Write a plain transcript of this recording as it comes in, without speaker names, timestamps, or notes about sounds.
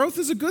Growth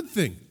is a good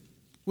thing.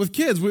 With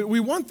kids, we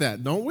want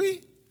that, don't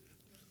we?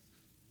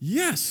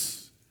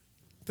 Yes.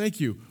 Thank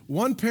you.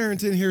 One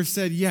parent in here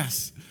said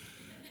yes.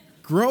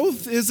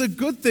 Growth is a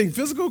good thing.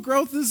 Physical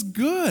growth is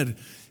good.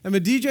 I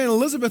mean, DJ and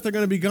Elizabeth are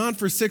going to be gone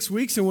for 6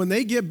 weeks, and when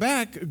they get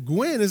back,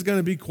 Gwen is going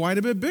to be quite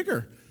a bit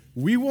bigger.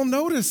 We will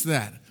notice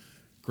that.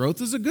 Growth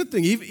is a good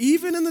thing,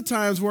 even in the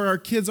times where our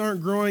kids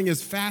aren't growing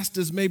as fast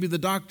as maybe the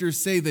doctors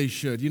say they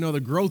should. You know, the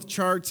growth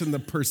charts and the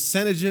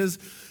percentages,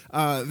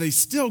 they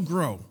still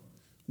grow.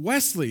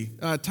 Wesley,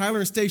 Tyler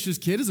and Stacia's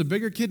kid, is a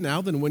bigger kid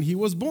now than when he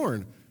was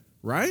born,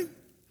 right?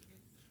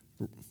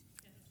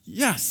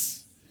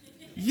 Yes.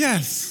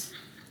 Yes.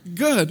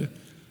 Good.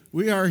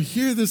 We are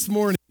here this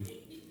morning.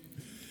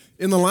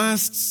 In the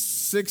last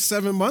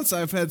 6-7 months,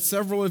 I've had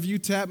several of you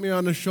tap me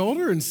on the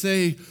shoulder and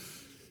say,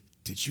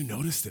 "Did you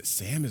notice that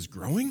Sam is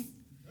growing?"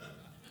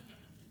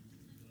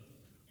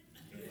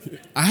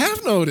 I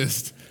have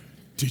noticed.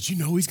 "Did you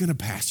know he's going to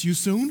pass you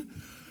soon?"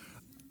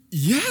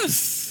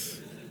 Yes.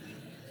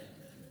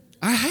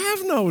 I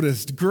have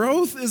noticed.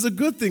 Growth is a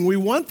good thing. We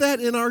want that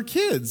in our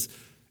kids.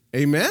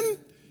 Amen?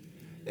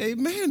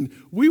 Amen.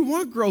 We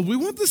want growth. We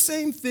want the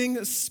same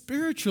thing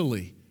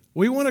spiritually.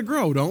 We want to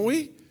grow, don't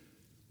we?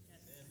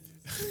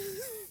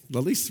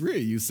 At least 3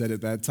 of you said it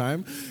that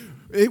time.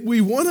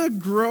 We want to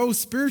grow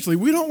spiritually.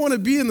 We don't want to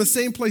be in the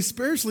same place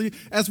spiritually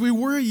as we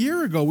were a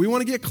year ago. We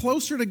want to get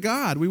closer to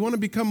God. We want to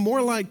become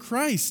more like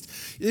Christ.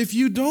 If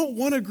you don't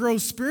want to grow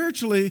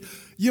spiritually,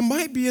 you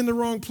might be in the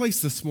wrong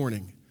place this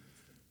morning.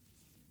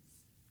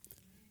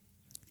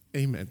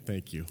 Amen.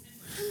 Thank you.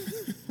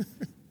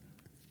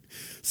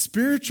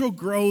 Spiritual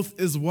growth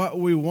is what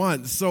we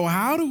want. So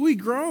how do we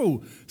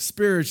grow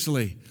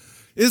spiritually?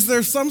 Is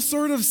there some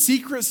sort of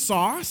secret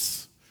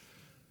sauce?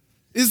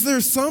 Is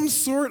there some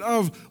sort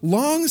of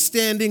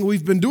long-standing,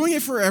 we've been doing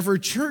it forever,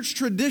 church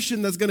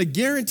tradition that's going to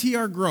guarantee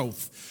our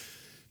growth?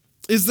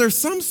 Is there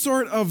some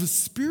sort of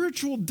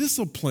spiritual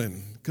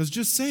discipline? Because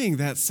just saying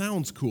that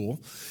sounds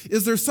cool.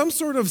 Is there some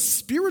sort of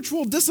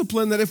spiritual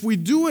discipline that if we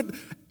do it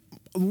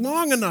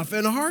long enough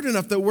and hard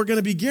enough that we're going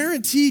to be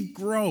guaranteed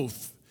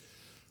growth?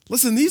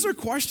 Listen, these are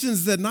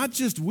questions that not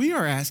just we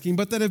are asking,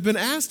 but that have been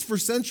asked for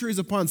centuries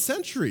upon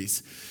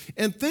centuries.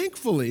 And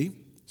thankfully,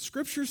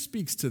 Scripture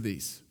speaks to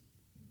these.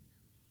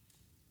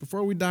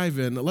 Before we dive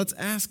in, let's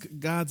ask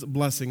God's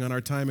blessing on our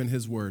time in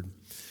His Word.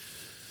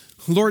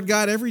 Lord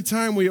God, every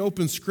time we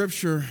open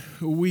Scripture,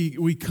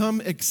 we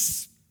come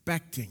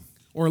expecting,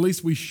 or at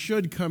least we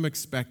should come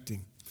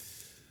expecting.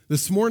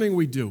 This morning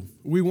we do.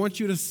 We want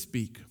you to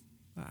speak.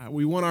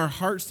 We want our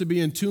hearts to be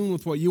in tune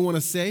with what you want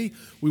to say.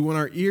 We want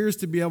our ears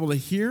to be able to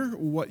hear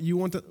what you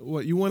want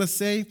to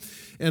say.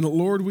 And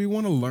Lord, we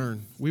want to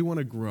learn. We want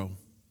to grow.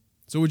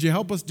 So would you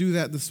help us do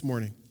that this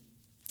morning?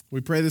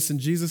 We pray this in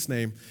Jesus'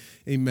 name.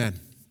 Amen.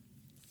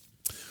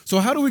 So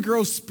how do we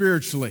grow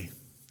spiritually?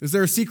 Is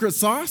there a secret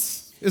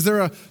sauce? Is there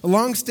a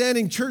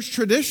long-standing church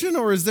tradition,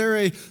 or is there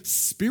a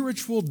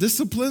spiritual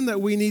discipline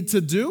that we need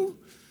to do?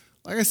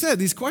 Like I said,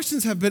 these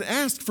questions have been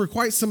asked for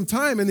quite some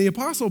time, and the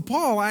Apostle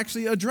Paul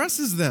actually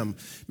addresses them.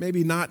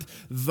 Maybe not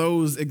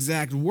those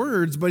exact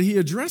words, but he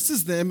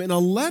addresses them in a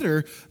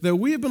letter that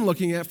we have been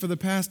looking at for the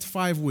past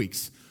 5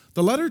 weeks.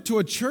 The letter to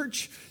a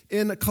church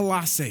in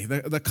Colossae,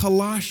 the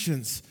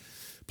Colossians.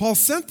 Paul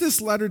sent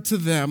this letter to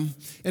them,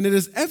 and it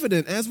is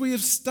evident as we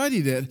have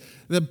studied it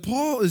that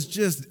Paul is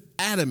just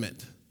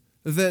adamant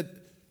that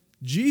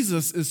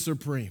Jesus is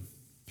supreme.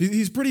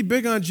 He's pretty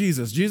big on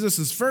Jesus. Jesus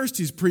is first,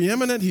 he's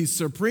preeminent, he's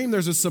supreme.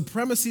 There's a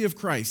supremacy of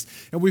Christ.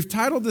 And we've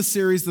titled this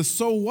series, The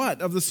So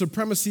What of the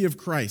Supremacy of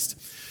Christ.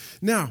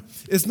 Now,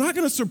 it's not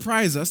going to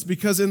surprise us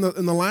because in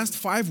the last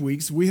 5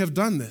 weeks, we have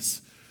done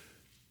this.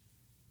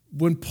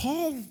 When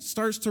Paul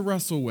starts to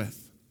wrestle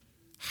with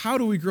how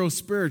do we grow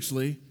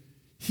spiritually,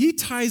 he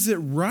ties it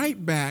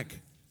right back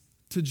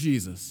to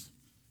Jesus.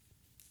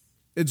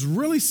 It's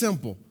really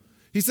simple.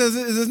 He says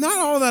it's not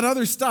all that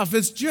other stuff.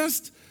 It's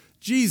just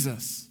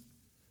Jesus.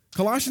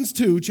 Colossians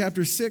 2,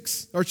 chapter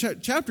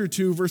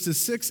 2, verses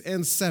 6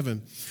 and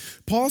 7.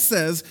 Paul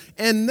says,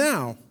 "And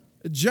now,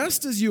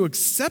 just as you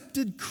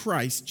accepted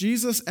Christ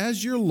Jesus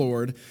as your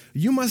Lord,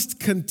 you must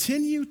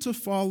continue to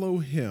follow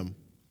him.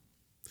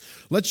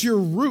 Let your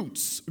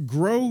roots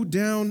grow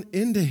down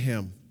into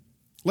him.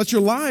 Let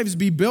your lives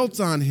be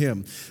built on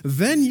him.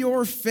 Then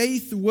your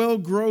faith will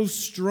grow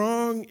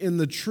strong in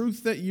the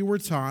truth that you were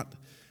taught,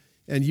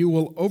 and you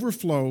will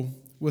overflow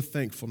with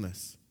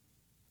thankfulness."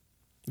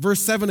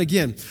 Verse 7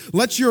 again,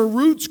 "Let your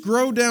roots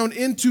grow down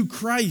into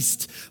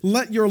Christ.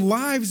 Let your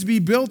lives be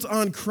built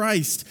on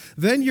Christ.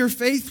 Then your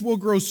faith will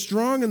grow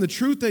strong in the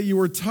truth that you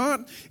were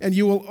taught, and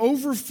you will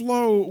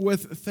overflow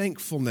with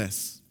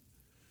thankfulness."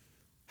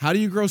 How do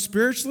you grow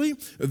spiritually?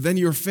 Then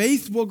your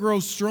faith will grow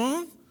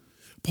strong.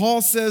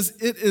 Paul says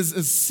it is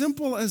as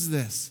simple as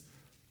this.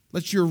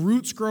 Let your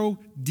roots grow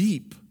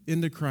deep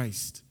into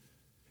Christ.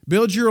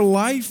 Build your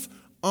life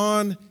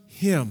on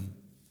him.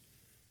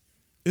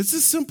 It's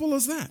as simple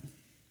as that.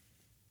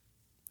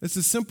 It's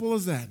as simple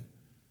as that.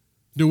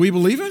 Do we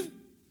believe it?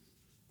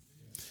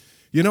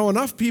 You know,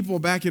 enough people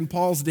back in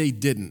Paul's day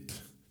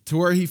didn't to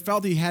where he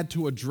felt he had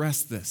to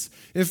address this.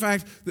 In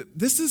fact,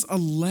 this is a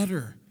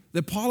letter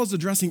that Paul is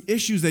addressing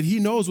issues that he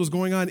knows was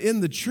going on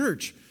in the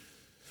church.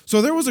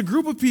 So there was a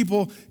group of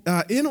people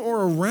in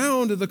or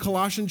around the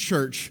Colossian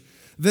church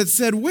that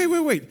said,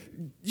 wait,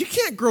 you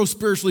can't grow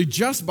spiritually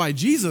just by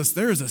Jesus.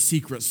 There is a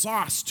secret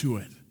sauce to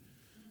it.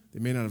 They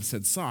may not have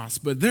said sauce,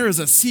 but there is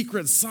a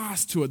secret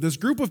sauce to it. This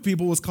group of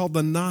people was called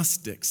the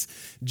Gnostics,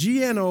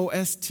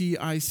 Gnostics.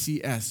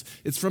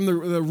 It's from the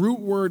root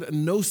word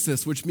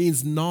gnosis, which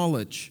means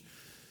knowledge.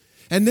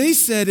 And they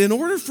said, in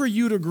order for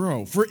you to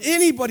grow, for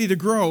anybody to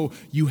grow,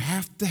 you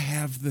have to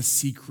have the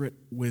secret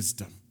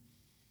wisdom.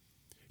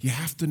 You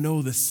have to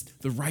know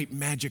the right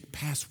magic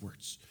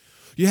passwords.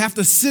 You have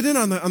to sit in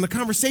on the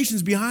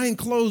conversations behind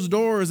closed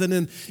doors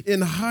and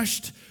in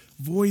hushed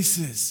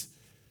voices.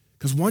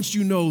 Because once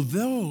you know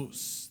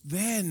those,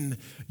 then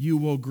you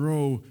will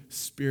grow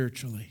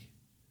spiritually.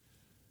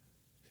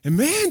 And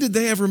man, did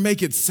they ever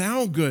make it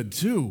sound good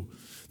too.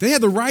 They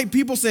had the right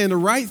people saying the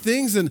right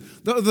things, and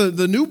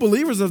the new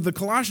believers of the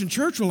Colossian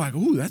church were like,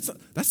 ooh, that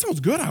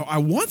sounds good. I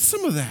want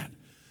some of that.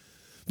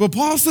 But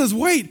Paul says,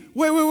 wait.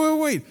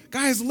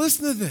 Guys,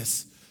 listen to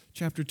this.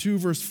 Chapter 2,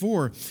 verse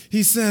 4.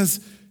 He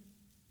says,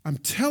 I'm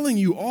telling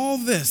you all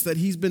this that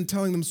he's been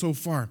telling them so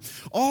far.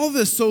 All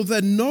this so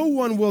that no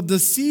one will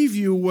deceive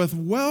you with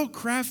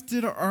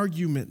well-crafted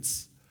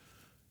arguments.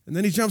 And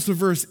then he jumps to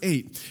verse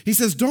 8. He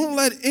says, don't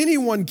let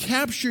anyone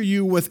capture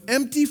you with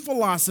empty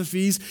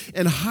philosophies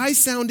and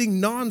high-sounding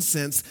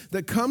nonsense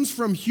that comes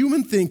from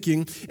human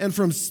thinking and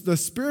from the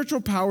spiritual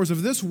powers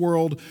of this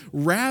world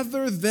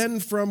rather than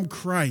from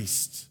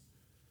Christ.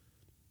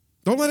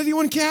 Don't let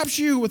anyone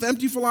capture you with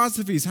empty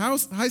philosophies,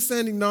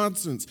 high-standing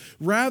nonsense,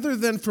 rather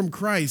than from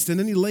Christ. And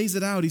then he lays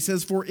it out. He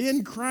says, for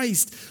in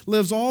Christ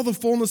lives all the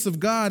fullness of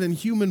God in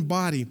human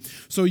body.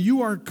 So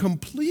you are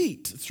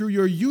complete through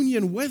your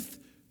union with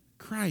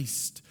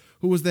Christ,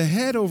 who is the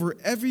head over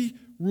every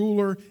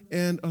ruler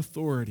and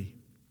authority.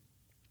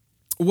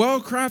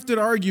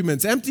 Well-crafted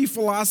arguments, empty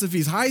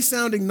philosophies,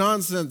 high-sounding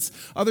nonsense.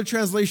 Other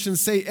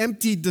translations say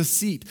empty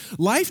deceit.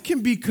 Life can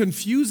be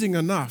confusing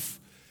enough.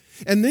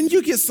 And then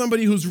you get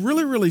somebody who's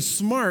really, really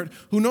smart,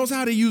 who knows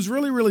how to use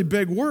really, really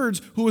big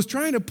words, who is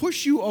trying to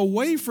push you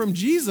away from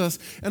Jesus,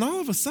 and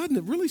all of a sudden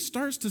it really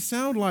starts to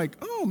sound like,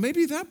 oh,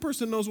 maybe that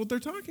person knows what they're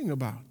talking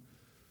about.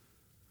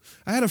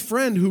 I had a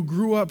friend who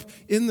grew up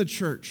in the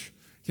church,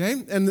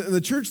 okay? And the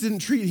church didn't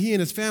treat he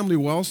and his family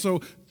well, so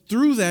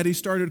through that he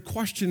started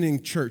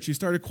questioning church. He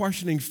started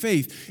questioning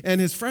faith. And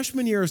his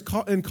freshman year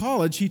in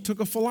college, he took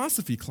a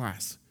philosophy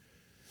class.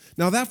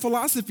 Now, that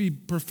philosophy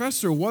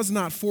professor was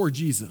not for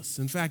Jesus.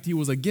 In fact, he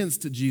was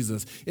against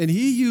Jesus. And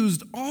he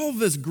used all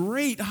this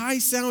great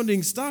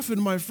high-sounding stuff,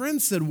 and my friend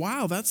said,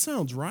 wow, that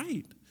sounds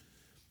right.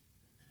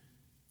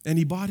 And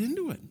he bought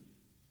into it.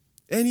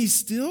 And he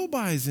still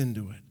buys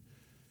into it.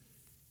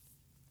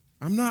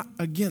 I'm not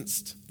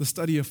against the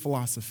study of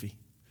philosophy.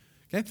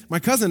 Okay? My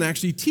cousin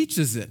actually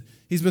teaches it.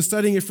 He's been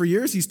studying it for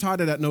years. He's taught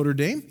it at Notre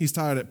Dame. He's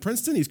taught it at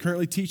Princeton. He's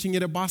currently teaching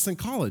it at Boston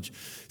College.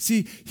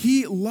 See,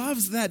 he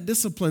loves that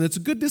discipline. It's a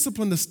good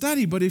discipline to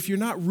study, but if you're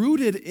not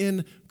rooted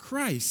in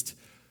Christ,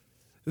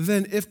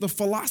 then if the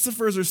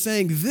philosophers are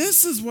saying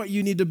this is what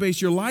you need to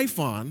base your life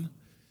on,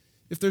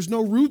 if there's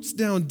no roots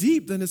down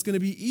deep, then it's going to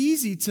be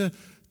easy to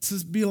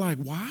be like,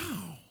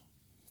 wow,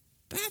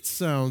 that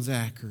sounds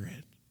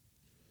accurate.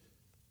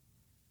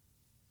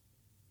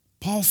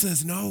 Paul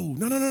says, no,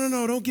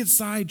 don't get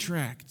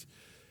sidetracked.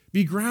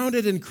 Be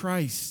grounded in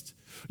Christ.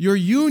 Your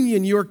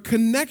union, your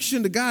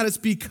connection to God, it's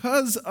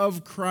because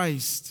of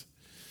Christ.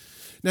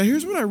 Now,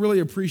 here's what I really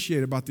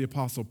appreciate about the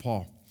Apostle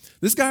Paul.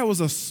 This guy was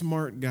a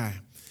smart guy,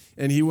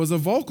 and he was a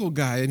vocal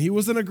guy, and he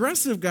was an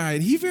aggressive guy,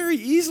 and he very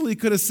easily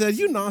could have said,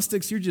 you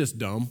Gnostics, you're just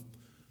dumb.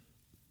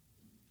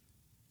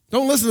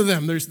 Don't listen to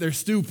them, they're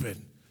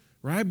stupid,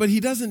 right? But he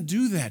doesn't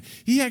do that.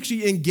 He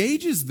actually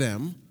engages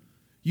them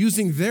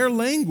using their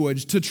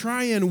language to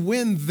try and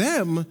win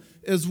them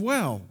as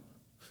well.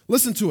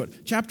 Listen to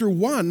it. Chapter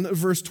 1,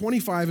 verse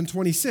 25 and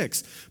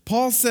 26.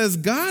 Paul says,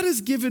 God has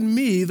given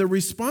me the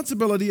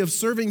responsibility of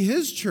serving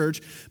his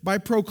church by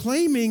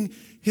proclaiming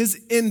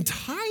his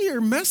entire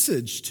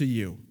message to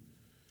you.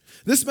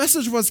 This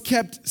message was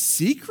kept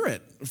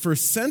secret for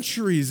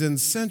centuries and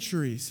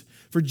centuries,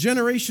 for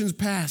generations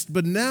past,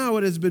 but now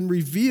it has been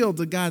revealed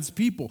to God's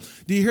people.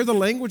 Do you hear the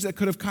language that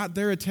could have caught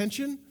their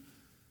attention?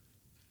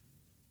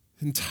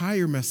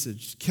 Entire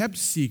message, kept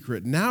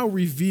secret, now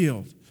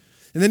revealed.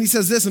 And then he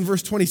says this in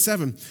verse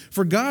 27,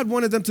 for God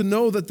wanted them to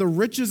know that the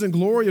riches and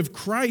glory of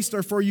Christ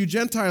are for you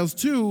Gentiles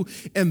too,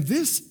 and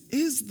this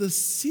is the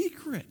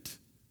secret,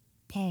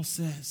 Paul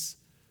says.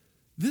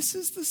 This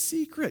is the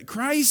secret.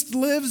 Christ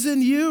lives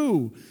in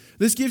you.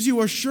 This gives you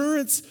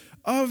assurance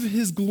of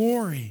his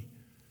glory.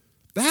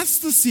 That's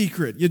the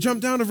secret. You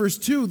jump down to verse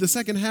 2, the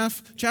second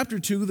half, chapter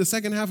 2, the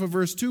second half of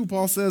verse 2,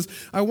 Paul says,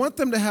 I want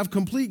them to have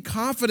complete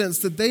confidence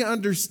that they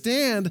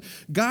understand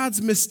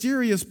God's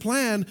mysterious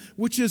plan,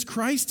 which is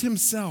Christ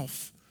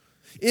himself.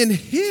 In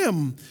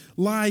him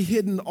lie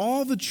hidden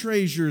all the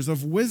treasures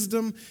of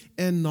wisdom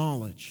and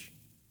knowledge.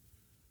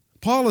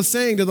 Paul is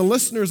saying to the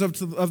listeners of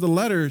the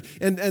letter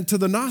and to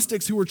the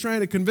Gnostics who were trying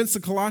to convince the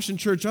Colossian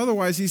church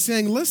otherwise, he's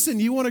saying, listen,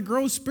 you want to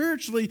grow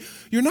spiritually,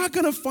 you're not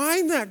going to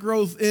find that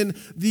growth in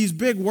these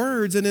big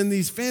words and in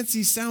these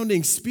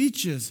fancy-sounding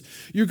speeches.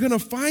 You're going to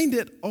find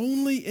it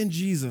only in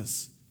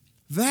Jesus.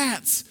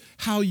 That's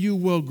how you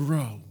will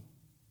grow.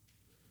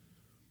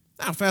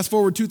 Now, fast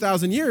forward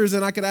 2,000 years,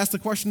 and I could ask the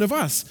question of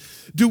us.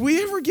 Do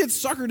we ever get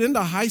suckered into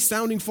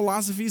high-sounding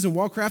philosophies and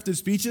well-crafted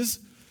speeches?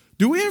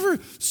 Do we ever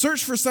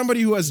search for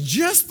somebody who has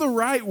just the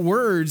right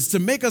words to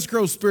make us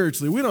grow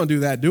spiritually? We don't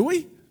do that, do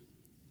we?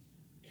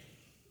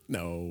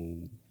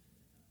 No.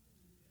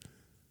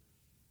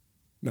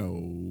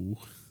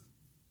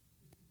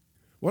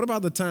 What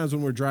about the times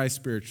when we're dry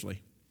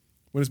spiritually?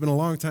 When it's been a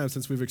long time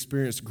since we've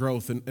experienced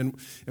growth and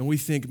we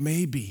think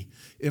maybe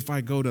if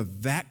I go to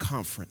that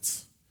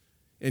conference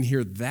and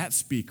hear that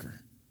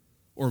speaker,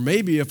 or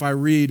maybe if I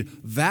read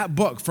that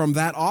book from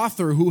that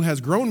author who has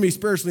grown me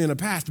spiritually in the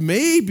past,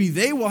 maybe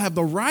they will have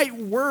the right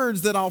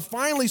words that I'll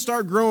finally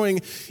start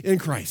growing in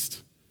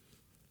Christ.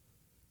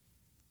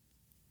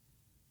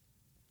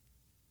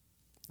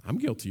 I'm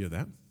guilty of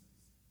that.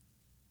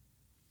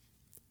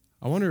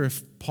 I wonder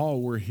if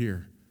Paul were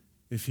here,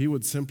 if he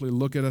would simply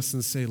look at us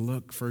and say,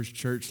 look, First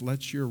Church,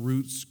 let your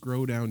roots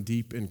grow down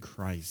deep in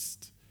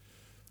Christ.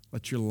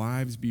 Let your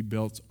lives be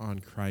built on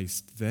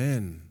Christ.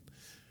 Then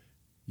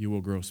you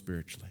will grow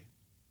spiritually.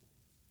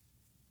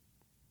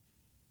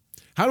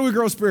 How do we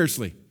grow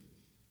spiritually?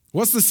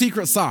 What's the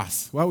secret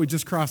sauce? Well, we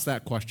just crossed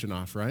that question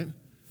off, right?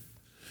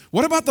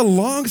 What about the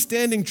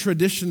long-standing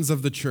traditions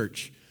of the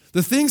church?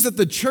 The things that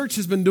the church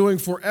has been doing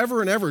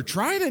forever and ever,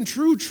 tried and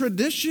true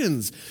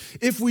traditions.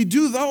 If we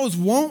do those,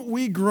 won't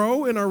we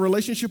grow in our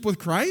relationship with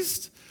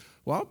Christ?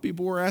 Well,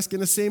 people were asking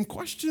the same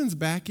questions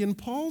back in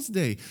Paul's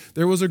day.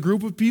 There was a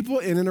group of people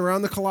in and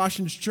around the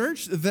Colossians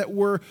church that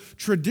were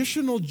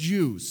traditional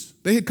Jews.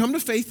 They had come to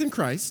faith in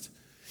Christ,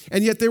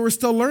 and yet they were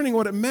still learning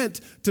what it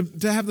meant to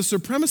have the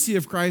supremacy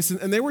of Christ.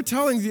 And they were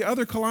telling the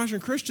other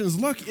Colossian Christians,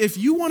 look, if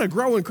you want to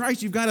grow in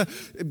Christ, you've got to,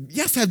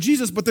 yes, have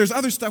Jesus, but there's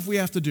other stuff we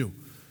have to do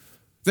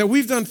that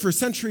we've done for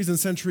centuries and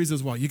centuries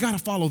as well. You got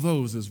to follow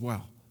those as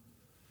well.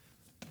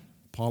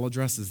 Paul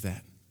addresses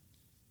that.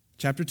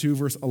 Chapter 2,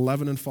 verse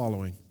 11 and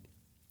following.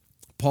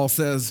 Paul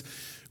says,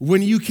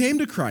 when you came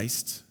to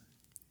Christ,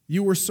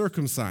 you were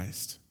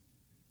circumcised,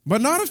 but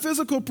not a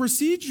physical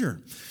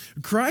procedure.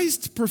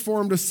 Christ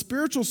performed a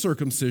spiritual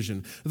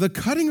circumcision, the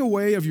cutting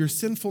away of your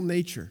sinful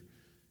nature.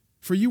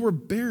 For you were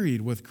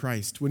buried with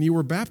Christ when you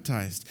were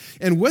baptized,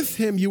 and with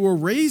him you were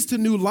raised to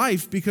new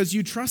life because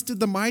you trusted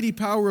the mighty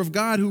power of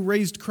God who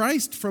raised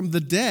Christ from the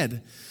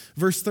dead.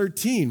 Verse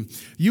 13,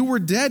 you were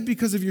dead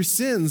because of your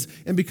sins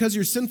and because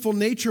your sinful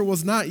nature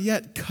was not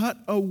yet cut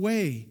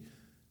away.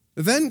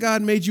 Then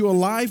God made you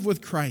alive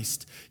with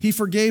Christ. He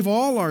forgave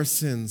all our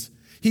sins.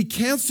 He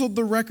canceled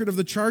the record of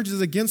the charges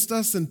against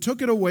us and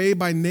took it away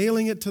by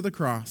nailing it to the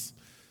cross.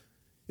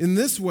 In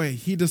this way,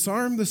 he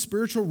disarmed the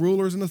spiritual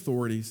rulers and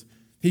authorities.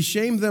 He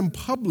shamed them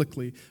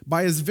publicly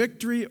by his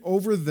victory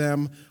over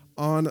them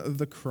on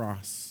the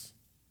cross.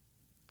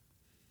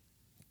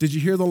 Did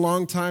you hear the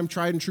long time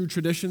tried and true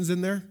traditions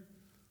in there?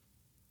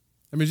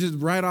 I mean, just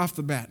right off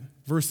the bat,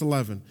 verse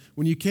 11.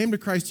 When you came to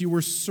Christ, you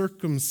were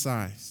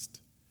circumcised.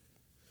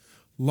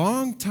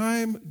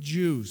 Long-time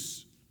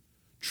Jews,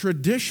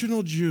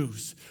 traditional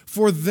Jews,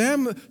 for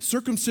them,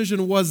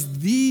 circumcision was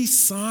the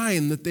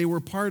sign that they were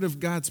part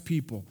of God's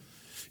people.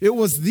 It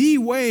was the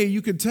way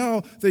you could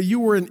tell that you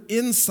were an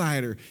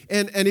insider.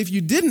 And if you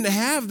didn't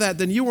have that,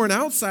 then you were an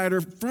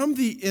outsider from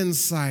the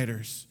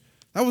insiders.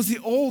 That was the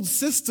old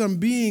system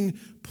being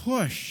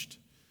pushed.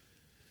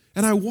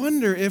 And I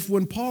wonder if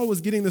when Paul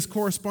was getting this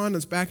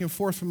correspondence back and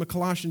forth from the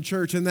Colossian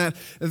church and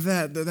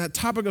that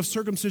topic of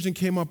circumcision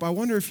came up, I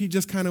wonder if he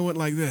just kind of went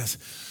like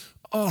this,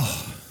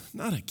 oh,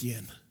 not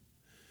again.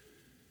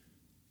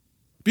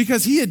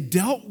 Because he had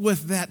dealt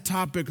with that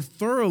topic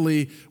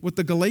thoroughly with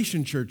the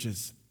Galatian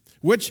churches,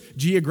 which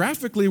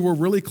geographically were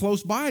really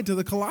close by to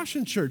the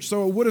Colossian church.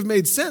 So it would have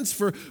made sense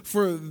for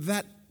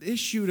that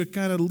issue to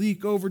kind of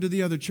leak over to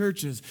the other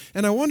churches.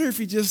 And I wonder if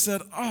he just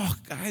said, oh,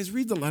 guys,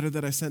 read the letter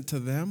that I sent to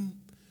them.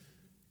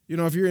 You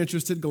know, if you're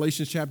interested,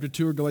 Galatians chapter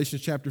 2 or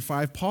Galatians chapter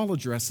 5, Paul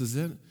addresses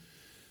it.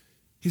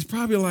 He's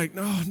probably like,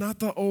 no, not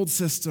the old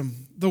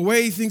system. The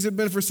way things have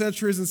been for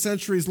centuries and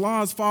centuries,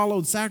 laws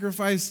followed,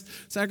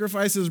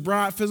 sacrifices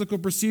brought, physical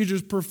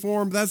procedures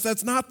performed.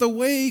 That's not the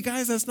way,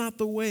 guys, that's not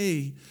the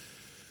way.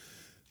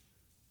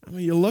 I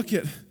mean, you look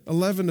at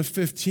 11 to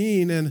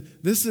 15, and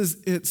this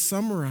is it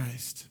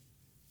summarized.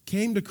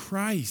 Came to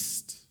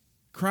Christ.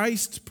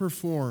 Christ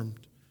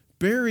performed.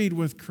 Buried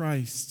with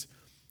Christ.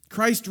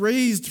 Christ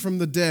raised from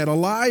the dead,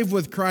 alive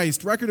with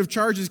Christ, record of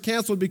charges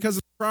canceled because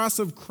of the cross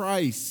of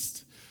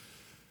Christ.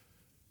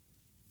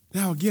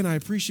 Now, again, I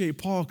appreciate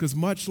Paul because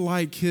much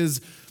like his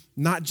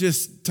not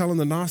just telling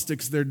the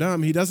Gnostics they're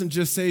dumb, he doesn't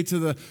just say to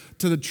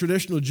the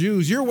traditional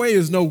Jews, your way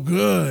is no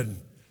good.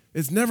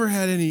 It's never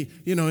had any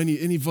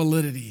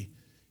validity.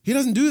 He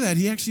doesn't do that.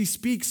 He actually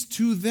speaks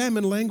to them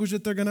in language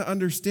that they're going to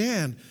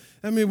understand.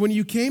 I mean, when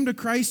you came to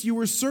Christ, you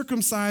were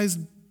circumcised,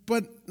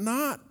 but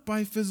not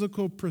by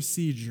physical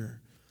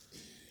procedure.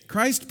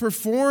 Christ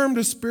performed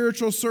a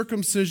spiritual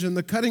circumcision,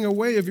 the cutting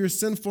away of your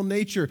sinful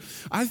nature.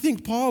 I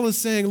think Paul is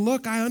saying,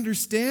 look, I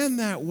understand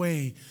that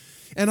way,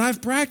 and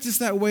I've practiced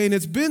that way, and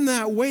it's been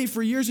that way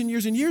for years and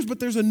years and years, but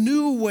there's a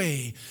new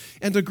way.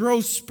 And to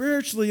grow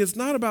spiritually, it's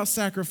not about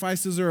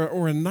sacrifices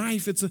or a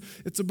knife.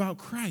 It's about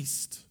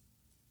Christ.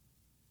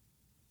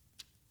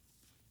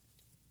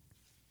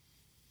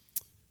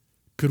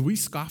 Could we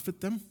scoff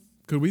at them?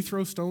 Could we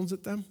throw stones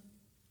at them?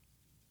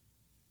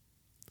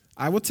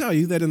 I will tell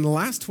you that in the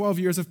last 12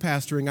 years of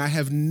pastoring, I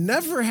have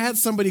never had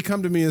somebody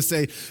come to me and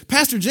say,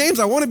 Pastor James,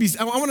 I want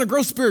to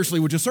grow spiritually.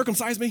 Would you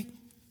circumcise me?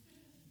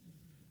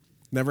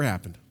 Never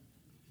happened.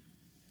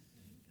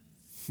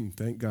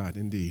 Thank God,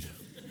 indeed.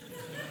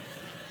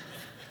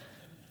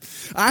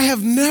 I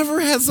have never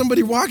had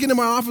somebody walk into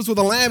my office with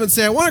a lamb and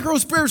say, I want to grow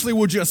spiritually.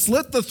 Would you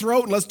slit the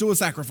throat and let's do a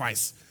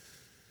sacrifice?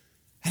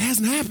 It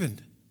hasn't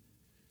happened.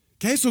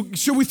 Okay, so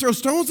should we throw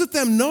stones at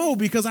them? No,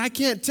 because I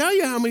can't tell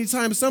you how many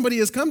times somebody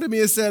has come to me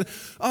and said,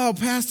 oh,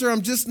 Pastor,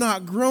 I'm just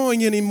not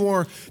growing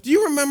anymore. Do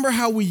you remember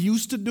how we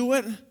used to do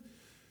it?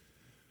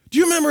 Do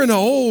you remember in the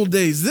old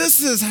days,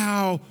 this is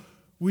how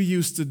we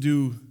used to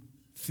do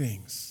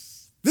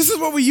things. This is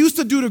what we used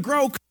to do to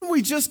grow. Couldn't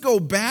we just go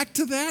back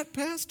to that,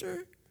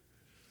 Pastor?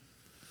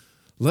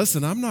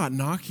 Listen, I'm not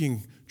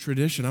knocking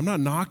tradition. I'm not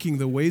knocking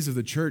the ways of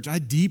the church. I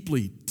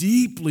deeply,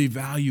 deeply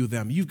value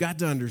them. You've got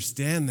to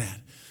understand that.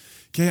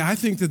 Okay, I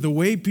think that the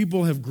way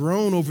people have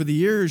grown over the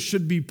years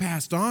should be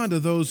passed on to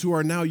those who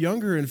are now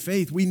younger in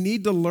faith. We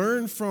need to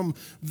learn from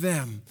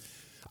them.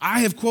 I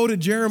have quoted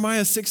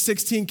Jeremiah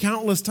 6:16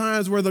 countless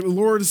times where the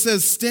Lord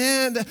says,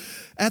 stand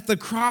at the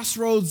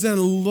crossroads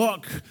and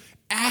look.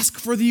 Ask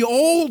for the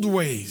old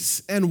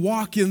ways and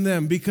walk in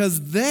them,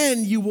 because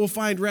then you will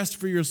find rest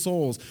for your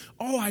souls.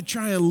 Oh, I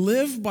try and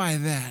live by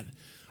that.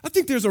 I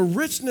think there's a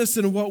richness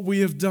in what we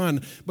have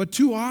done, but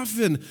too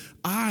often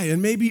I and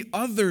maybe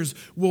others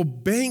will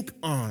bank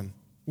on,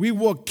 we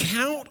will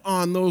count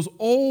on those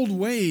old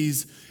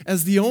ways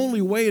as the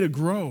only way to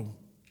grow.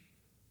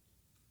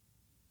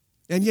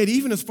 And yet,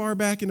 even as far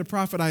back in the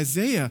prophet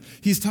Isaiah,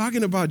 he's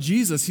talking about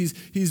Jesus.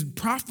 He's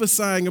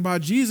prophesying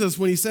about Jesus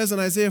when he says in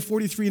Isaiah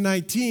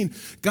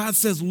 43:19, God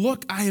says,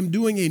 look, I am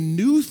doing a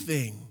new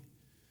thing.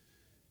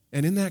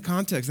 And in that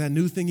context, that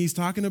new thing he's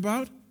talking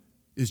about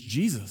is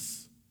Jesus.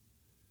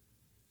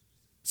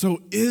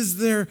 So is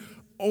there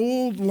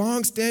old,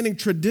 long-standing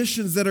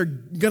traditions that are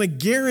going to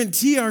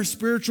guarantee our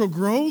spiritual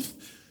growth?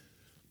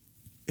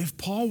 If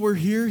Paul were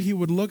here, he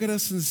would look at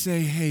us and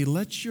say, hey,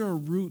 let your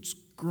roots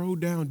grow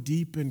down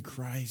deep in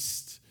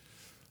Christ.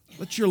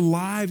 Let your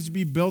lives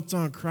be built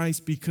on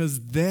Christ, because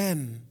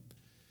then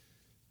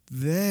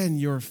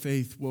your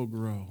faith will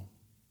grow.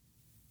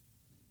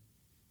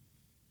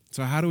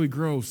 So how do we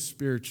grow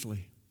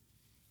spiritually?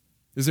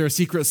 Is there a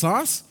secret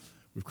sauce?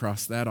 We've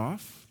crossed that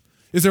off.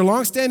 Is there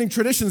long-standing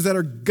traditions that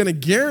are going to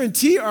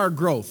guarantee our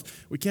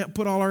growth? We can't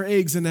put all our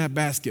eggs in that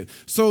basket.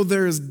 So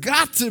there's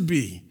got to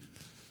be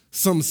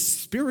some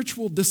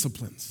spiritual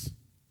disciplines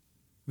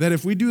that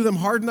if we do them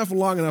hard enough and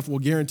long enough will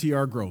guarantee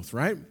our growth,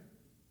 right?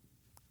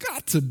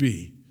 Got to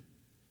be.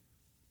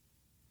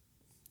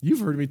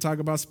 You've heard me talk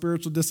about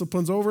spiritual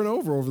disciplines over and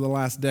over the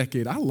last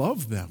decade. I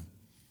love them.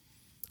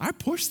 I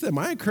push them.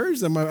 I encourage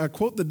them. I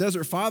quote the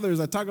Desert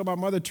Fathers. I talk about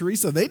Mother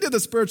Teresa. They did the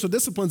spiritual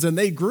disciplines and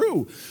they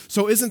grew.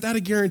 So isn't that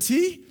a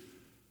guarantee?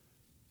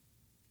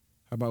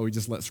 How about we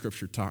just let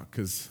Scripture talk?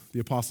 Because the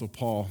Apostle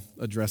Paul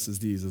addresses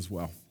these as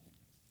well.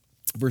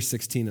 Verse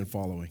 16 and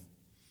following.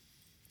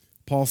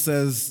 Paul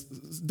says,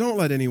 don't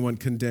let anyone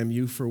condemn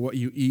you for what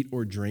you eat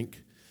or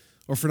drink,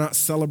 or for not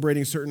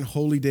celebrating certain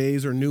holy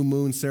days or new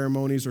moon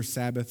ceremonies or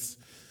Sabbaths.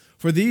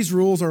 For these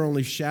rules are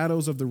only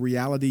shadows of the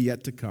reality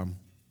yet to come.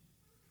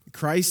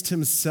 Christ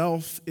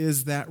himself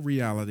is that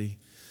reality.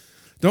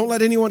 Don't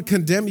let anyone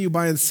condemn you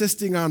by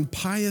insisting on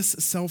pious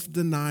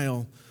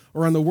self-denial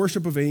or on the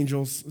worship of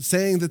angels,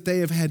 saying that they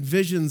have had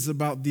visions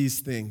about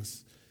these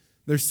things.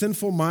 Their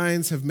sinful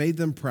minds have made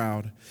them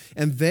proud,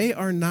 and they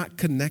are not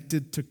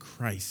connected to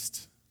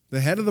Christ,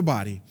 the head of the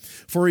body.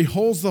 For he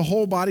holds the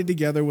whole body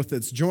together with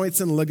its joints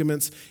and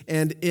ligaments,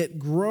 and it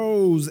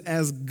grows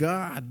as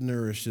God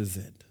nourishes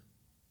it.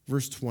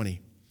 Verse 20.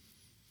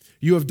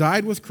 You have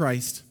died with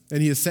Christ,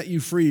 and he has set you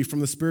free from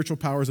the spiritual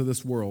powers of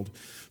this world.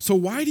 So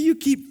why do you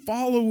keep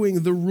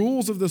following the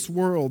rules of this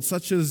world,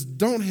 such as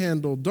don't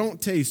handle,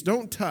 don't taste,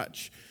 don't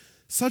touch?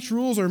 Such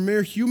rules are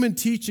mere human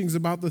teachings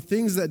about the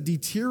things that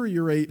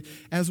deteriorate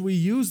as we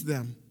use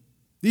them.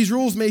 These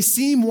rules may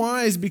seem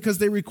wise because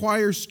they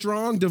require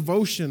strong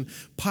devotion,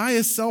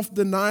 pious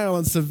self-denial,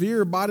 and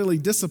severe bodily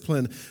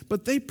discipline,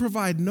 but they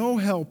provide no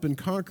help in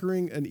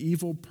conquering an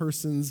evil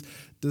person's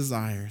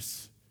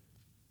desires.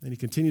 And he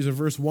continues in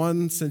verse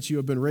 1, since you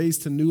have been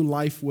raised to new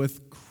life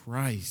with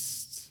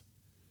Christ.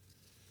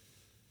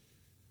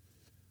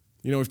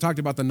 You know, we've talked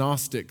about the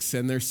Gnostics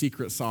and their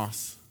secret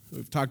sauce.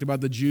 We've talked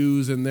about the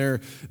Jews and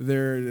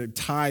their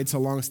tie to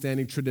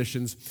long-standing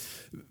traditions.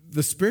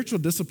 The spiritual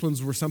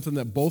disciplines were something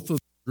that both of them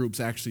groups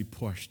actually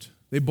pushed.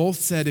 They both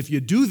said, if you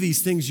do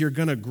these things, you're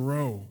going to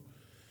grow.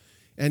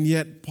 And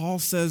yet Paul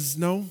says,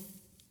 no,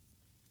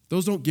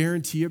 those don't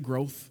guarantee a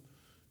growth.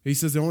 He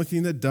says the only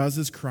thing that does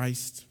is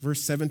Christ.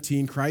 Verse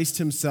 17, Christ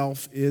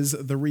himself is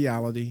the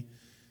reality.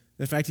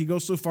 In fact, he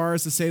goes so far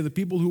as to say the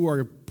people who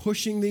are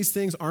pushing these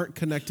things aren't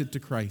connected to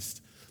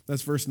Christ.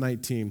 That's verse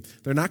 19.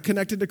 They're not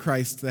connected to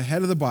Christ, the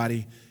head of the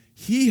body.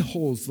 He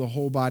holds the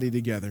whole body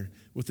together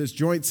with its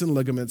joints and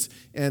ligaments,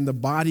 and the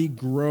body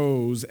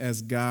grows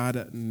as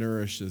God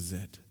nourishes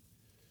it.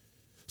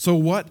 So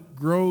what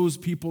grows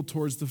people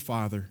towards the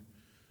Father?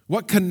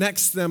 What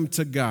connects them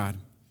to God?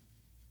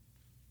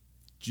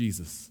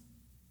 Jesus.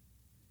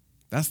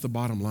 That's the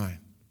bottom line.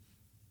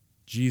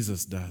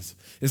 Jesus does.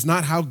 It's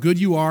not how good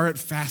you are at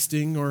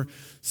fasting or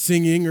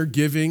singing or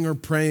giving or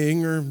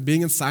praying or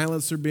being in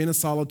silence or being in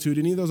solitude,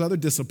 any of those other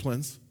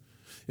disciplines.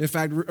 In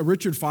fact,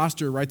 Richard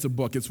Foster writes a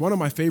book. It's one of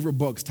my favorite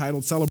books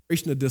titled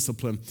Celebration of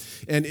Discipline.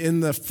 And in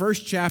the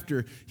first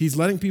chapter, he's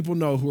letting people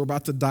know who are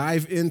about to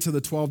dive into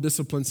the 12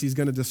 disciplines he's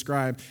going to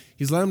describe.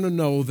 He's letting them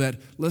know that,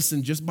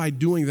 listen, just by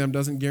doing them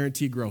doesn't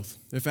guarantee growth.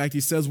 In fact,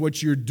 he says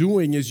what you're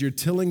doing is you're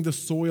tilling the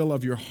soil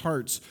of your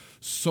hearts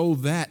so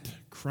that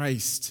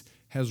Christ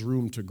has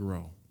room to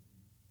grow.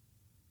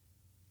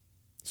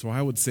 So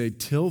I would say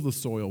till the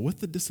soil with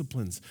the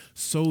disciplines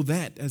so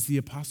that, as the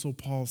Apostle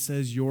Paul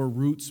says, your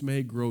roots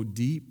may grow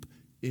deep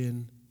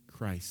in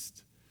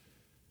Christ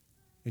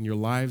and your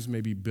lives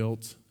may be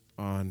built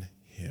on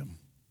him.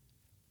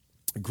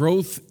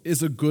 Growth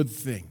is a good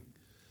thing.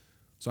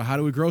 So how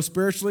do we grow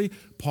spiritually?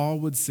 Paul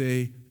would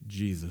say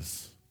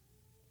Jesus.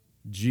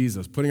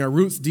 Jesus, putting our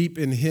roots deep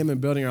in him and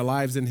building our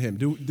lives in him.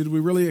 Did we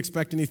really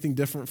expect anything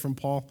different from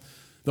Paul?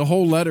 The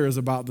whole letter is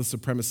about the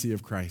supremacy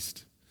of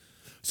Christ.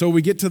 So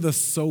we get to the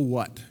so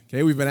what.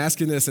 Okay, we've been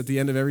asking this at the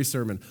end of every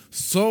sermon.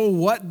 So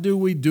what do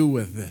we do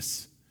with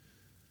this?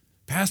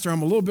 Pastor,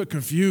 I'm a little bit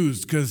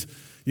confused because,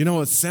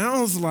 it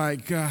sounds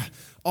like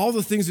all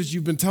the things that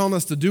you've been telling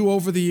us to do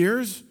over the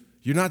years,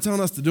 you're not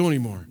telling us to do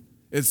anymore.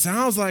 It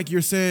sounds like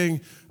you're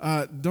saying,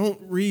 don't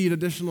read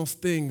additional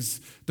things.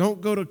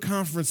 Don't go to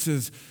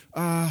conferences.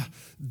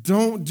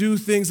 Don't do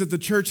things that the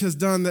church has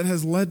done that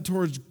has led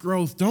towards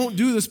growth. Don't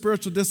do the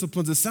spiritual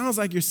disciplines. It sounds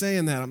like you're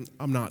saying that.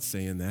 I'm not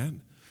saying that.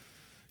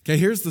 Okay,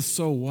 here's the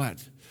so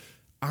what.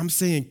 I'm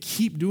saying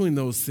keep doing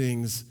those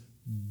things,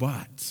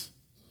 but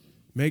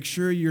make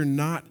sure you're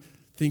not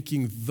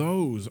thinking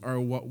those are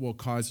what will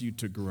cause you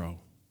to grow.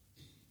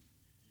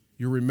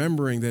 You're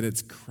remembering that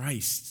it's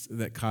Christ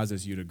that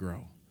causes you to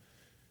grow.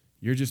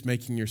 You're just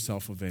making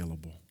yourself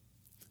available.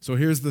 So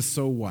here's the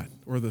so what,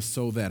 or the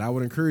so that. I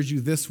would encourage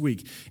you this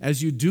week,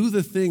 as you do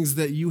the things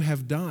that you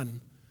have done,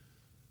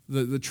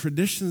 the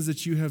traditions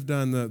that you have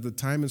done, the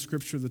time in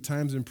Scripture, the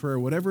times in prayer,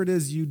 whatever it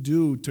is you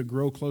do to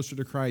grow closer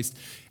to Christ,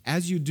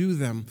 as you do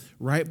them,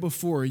 right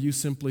before you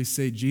simply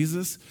say,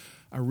 Jesus,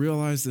 I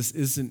realize this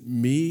isn't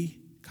me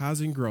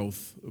causing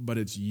growth, but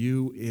it's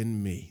you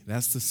in me.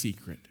 That's the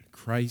secret,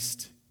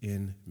 Christ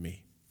in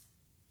me.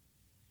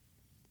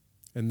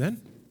 And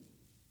then,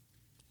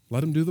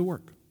 let him do the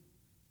work.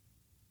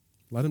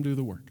 Let him do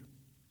the work.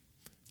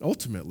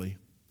 Ultimately,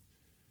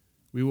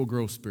 we will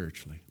grow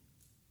spiritually.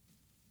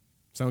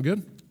 Sound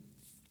good?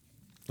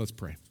 Let's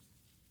pray.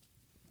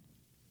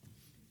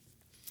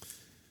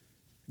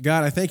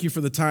 God, I thank you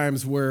for the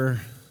times where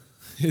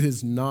it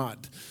is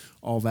not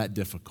all that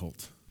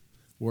difficult,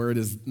 where it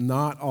is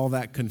not all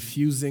that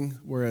confusing,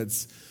 where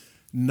it's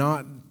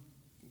not,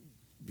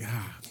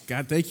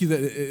 God, thank you that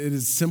it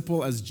is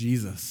simple as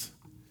Jesus.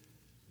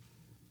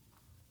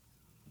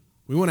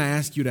 We want to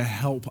ask you to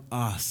help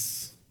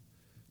us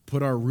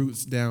put our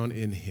roots down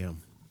in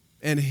him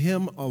and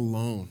him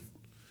alone.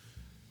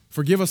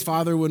 Forgive us,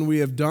 Father, when we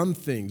have done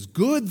things,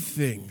 good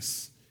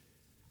things,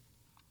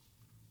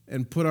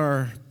 and put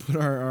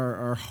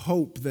our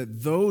hope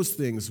that those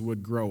things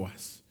would grow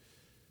us.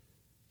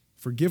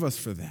 Forgive us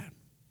for that.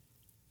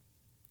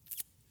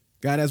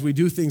 God, as we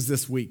do things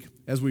this week,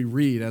 as we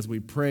read, as we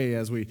pray,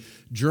 as we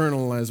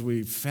journal, as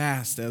we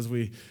fast, as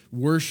we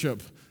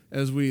worship,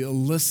 as we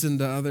listen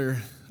to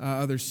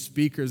other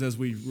speakers, as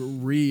we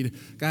read,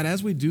 God,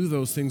 as we do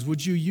those things,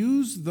 would you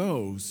use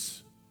those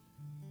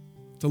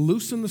to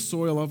loosen the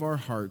soil of our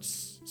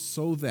hearts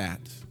so that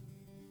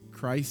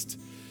Christ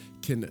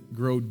can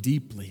grow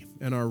deeply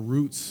and our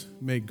roots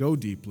may go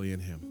deeply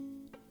in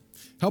him.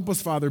 Help us,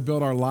 Father,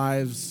 build our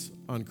lives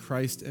on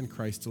Christ and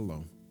Christ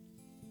alone.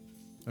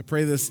 I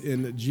pray this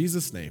in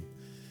Jesus' name.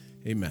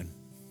 Amen.